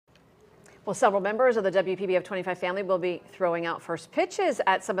Well, several members of the WPBF 25 family will be throwing out first pitches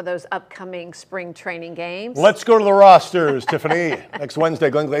at some of those upcoming spring training games. Let's go to the rosters, Tiffany. Next Wednesday,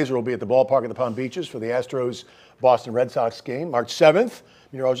 Glenn Glazer will be at the ballpark at the Palm Beaches for the Astros-Boston Red Sox game. March 7th,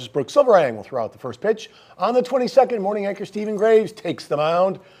 meteorologist Brooke Silverang will throw out the first pitch. On the 22nd, morning anchor Stephen Graves takes the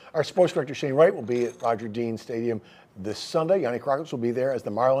mound. Our sports director Shane Wright will be at Roger Dean Stadium this Sunday. Yanni Karakas will be there as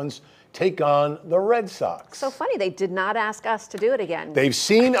the Marlins take on the Red Sox. So funny, they did not ask us to do it again. They've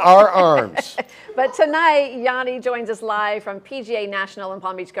seen our arms. But tonight, Yanni joins us live from PGA National in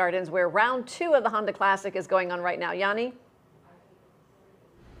Palm Beach Gardens, where round 2 of the Honda Classic is going on right now. Yanni?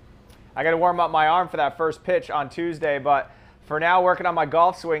 I got to warm up my arm for that first pitch on Tuesday, but for now, working on my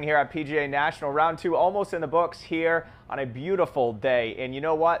golf swing here at PGA National. Round 2 almost in the books here on a beautiful day. And you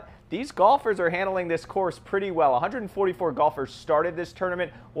know what? These golfers are handling this course pretty well. 144 golfers started this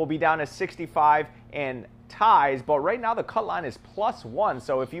tournament. We'll be down to 65 and ties, but right now the cut line is +1.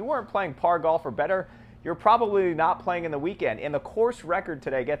 So if you weren't playing par golf or better, you're probably not playing in the weekend. And the course record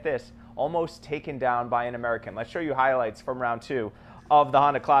today, get this, almost taken down by an American. Let's show you highlights from round 2 of the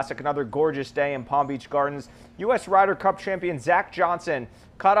Honda Classic. Another gorgeous day in Palm Beach Gardens. U.S. Ryder Cup champion Zach Johnson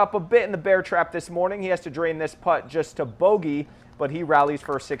caught up a bit in the bear trap this morning. He has to drain this putt just to bogey, but he rallies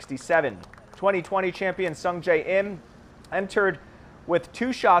for 67. 2020 champion Sungjae Im entered with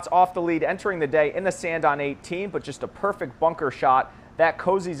 2 shots off the lead entering the day in the sand on 18, but just a perfect bunker shot. That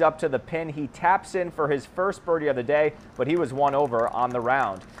cozies up to the pin. He taps in for his first birdie of the day, but he was 1 over on the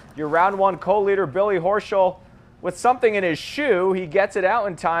round. Your round 1 co-leader Billy Horschel with something in his shoe. He gets it out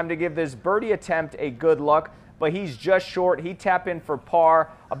in time to give this birdie attempt a good look, but he's just short. He tapped in for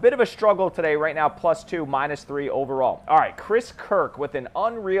par. A bit of a struggle today, right now +2, -3 overall. All right, Chris Kirk with an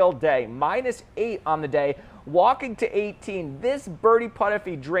unreal day, -8 on the day, walking to 18. This birdie putt, if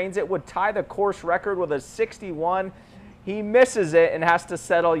he drains it, would tie the course record with a 61. He misses it and has to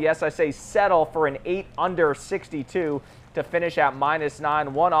settle, yes, I say settle, for an 8 under 62 to finish at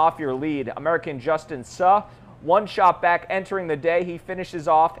 -9, 1 off your lead. American Justin Suh, 1 shot back entering the day. He finishes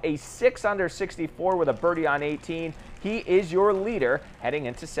off a 6 under 64 with a birdie on 18. He is your leader heading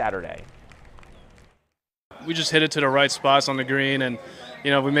into Saturday. We just hit it to the right spots on the green, and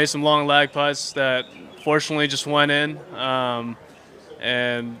we made some long lag putts that fortunately just went in.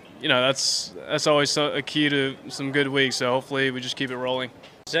 And that's always a key to some good weeks. So hopefully we just keep it rolling.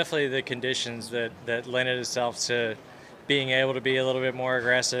 It's definitely the conditions that lended itself to being able to be a little bit more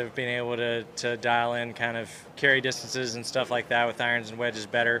aggressive, being able to dial in kind of carry distances and stuff like that with irons and wedges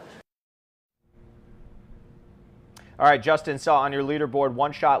better. All right, Justin Suh on your leaderboard,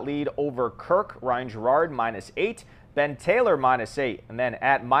 1-shot lead over Kirk. Ryan Gerard -8, Ben Taylor -8, and then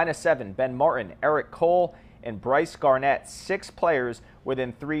at -7, Ben Martin, Eric Cole, and Bryce Garnett, 6 players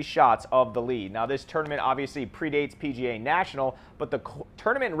within 3 shots of the lead. Now, this tournament obviously predates PGA National, but the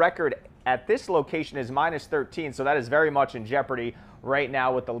tournament record at this location is -13, so that is very much in jeopardy right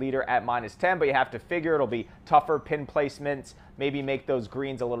now with the leader at -10, but you have to figure it'll be tougher pin placements, maybe make those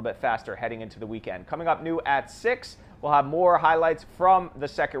greens a little bit faster heading into the weekend. Coming up new at 6, we'll have more highlights from the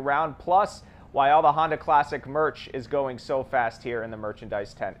second round, plus why all the Honda Classic merch is going so fast here in the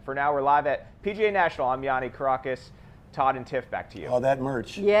merchandise tent. For now, we're live at PGA National. I'm Yanni Karakas. Todd and Tiff, back to you. Oh, that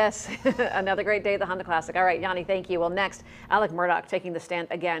merch. Yes, another great day at the Honda Classic. All right, Yanni, thank you. Well, next, Alec Murdaugh taking the stand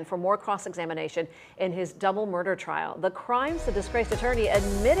again for more cross-examination in his double murder trial. The crimes the disgraced attorney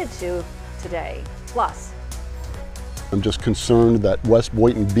admitted to today. Plus, I'm just concerned that West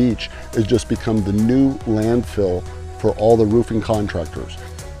Boynton Beach has just become the new landfill for all the roofing contractors.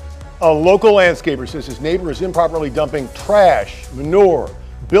 A local landscaper says his neighbor is improperly dumping trash, manure,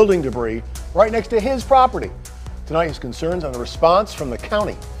 building debris right next to his property. Tonight, his concerns on the response from the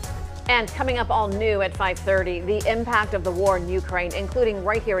county. and coming up all new at 5:30, the impact of the war in Ukraine, including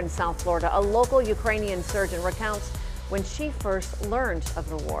right here in South Florida. A local Ukrainian surgeon recounts when she first learned of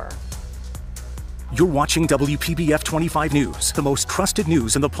the war. You're watching WPBF 25 News, the most trusted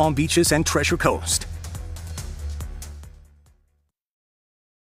news in the Palm Beaches and Treasure Coast.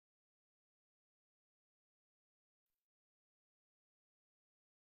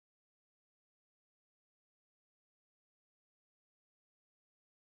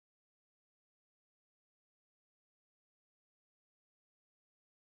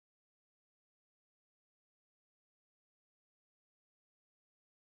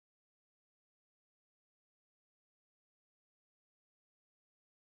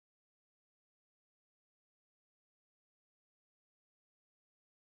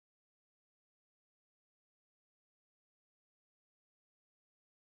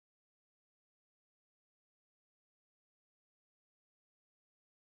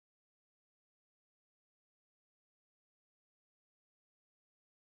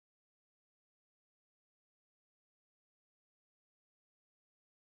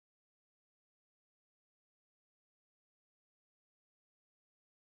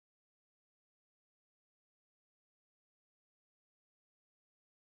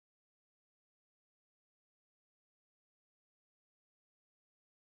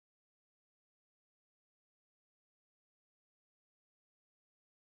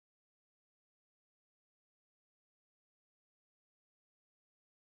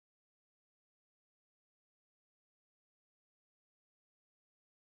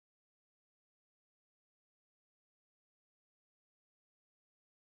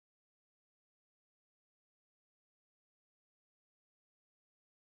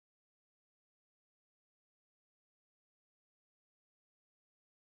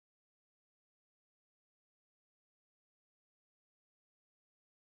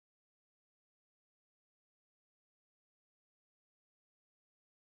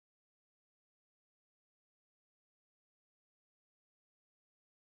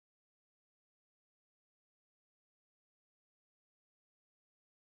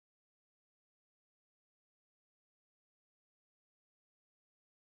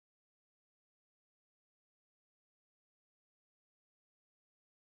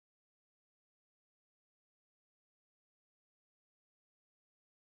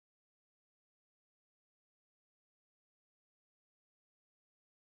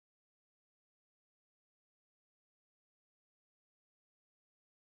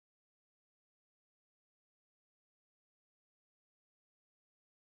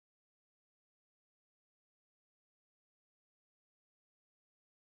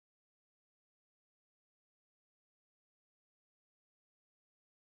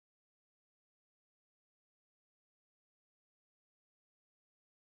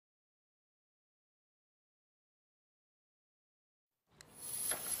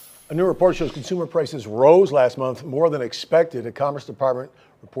 A new report shows consumer prices rose last month more than expected. The Commerce Department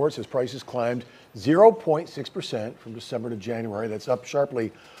reports as prices climbed 0.6% from December to January. That's up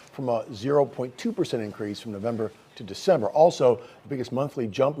sharply from a 0.2% increase from November to December. Also, the biggest monthly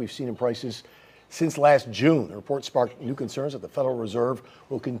jump we've seen in prices since last June. The report sparked new concerns that the Federal Reserve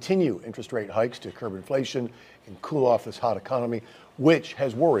will continue interest rate hikes to curb inflation and cool off this hot economy, which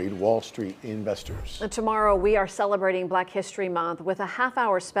has worried Wall Street investors. And tomorrow, we are celebrating Black History Month with a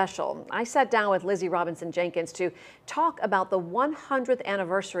half-hour special. I sat down with Lizzie Robinson Jenkins to talk about the 100th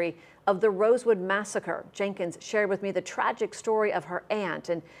anniversary of the Rosewood Massacre. Jenkins shared with me the tragic story of her aunt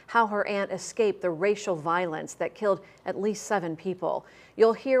and how her aunt escaped the racial violence that killed at least 7 people.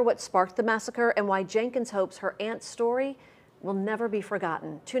 You'll hear what sparked the massacre and why Jenkins hopes her aunt's story will never be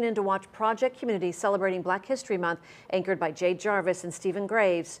forgotten. Tune in to watch Project Community celebrating Black History Month, anchored by Jade Jarvis and Stephen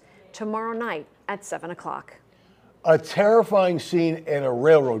Graves, tomorrow night at 7 o'clock. A terrifying scene at a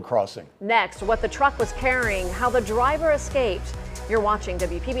railroad crossing. Next, what the truck was carrying, how the driver escaped. You're watching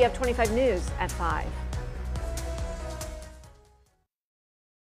WPBF 25 News at 5.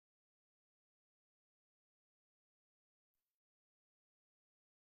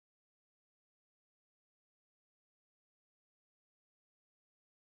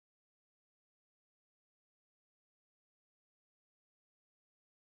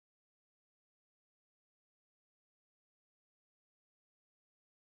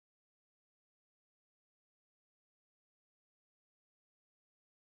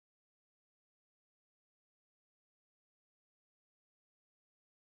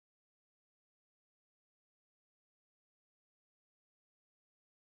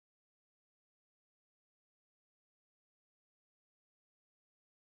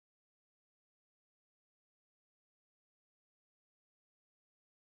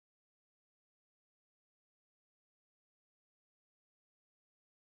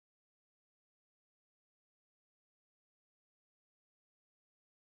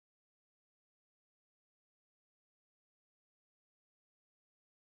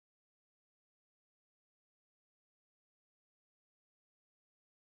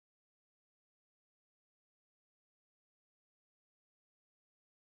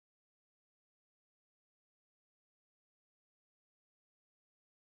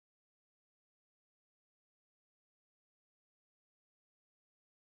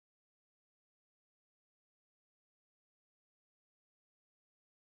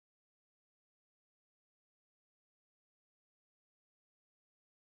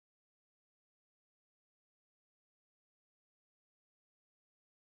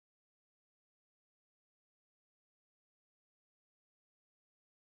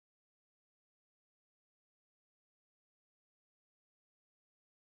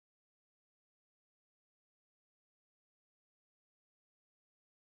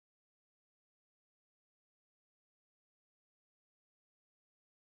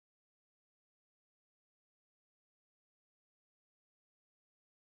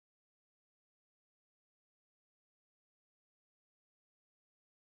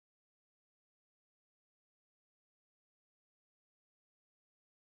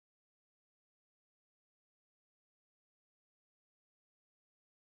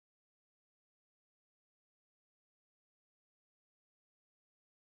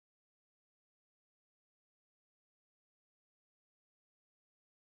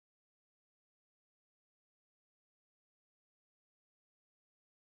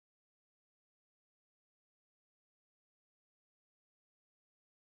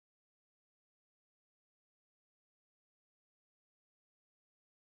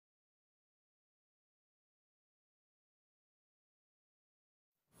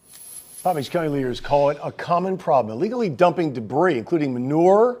 Palm Beach County leaders call it a common problem, illegally dumping debris, including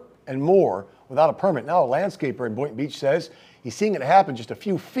manure and more, without a permit. Now a landscaper in Boynton Beach says he's seeing it happen just a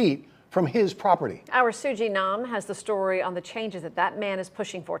few feet from his property. Our Suji Nam has the story on the changes that man is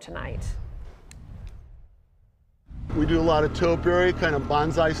pushing for tonight. We do a lot of topiary, kind of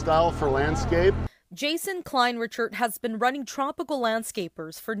bonsai style for landscape. Jason Klein-Richert has been running Tropical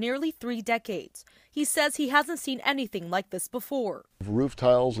Landscapers for nearly 3 decades. He says he hasn't seen anything like this before. Roof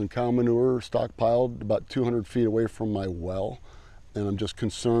tiles and cow manure stockpiled about 200 feet away from my well. And I'm just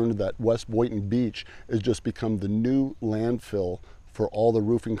concerned that West Boynton Beach has just become the new landfill for all the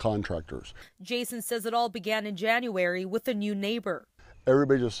roofing contractors. Jason says it all began in January with a new neighbor.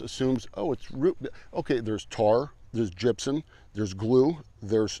 Everybody just assumes, oh, it's roof. Okay, there's tar, there's gypsum, there's glue,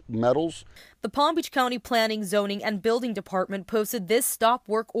 there's metals. The Palm Beach County Planning, Zoning, and Building Department posted this stop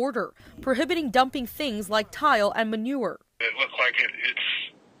work order, prohibiting dumping things like tile and manure. It looks like it's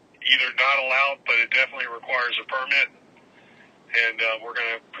either not allowed, but it definitely requires a permit. and we're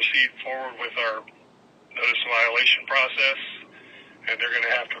going to proceed forward with our notice of violation process, and they're going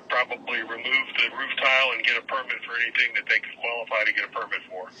to have to probably remove the roof tile and get a permit for anything that they could qualify to get a permit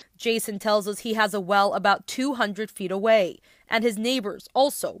for. Jason tells us he has a well about 200 feet away, and his neighbors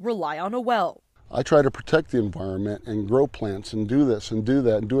also rely on a well. I try to protect the environment and grow plants and do this and do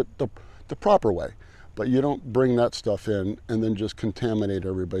that and do it the proper way. But you don't bring that stuff in and then just contaminate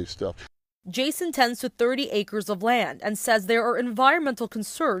everybody's stuff. Jason tends to 30 acres of land and says there are environmental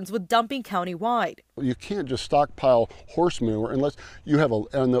concerns with dumping countywide. You can't just stockpile horse manure unless you have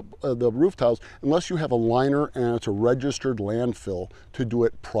the roof tiles, unless you have a liner and it's a registered landfill to do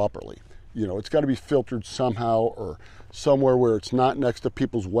it properly. You know, it's got to be filtered somehow or somewhere where it's not next to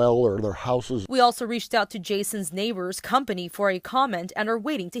people's well or their houses. We also reached out to Jason's neighbor's company for a comment and are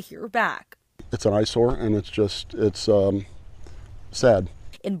waiting to hear back. It's an eyesore and it's sad.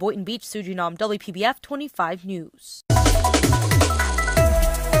 In Boynton Beach, Sujinam, WPBF 25 News.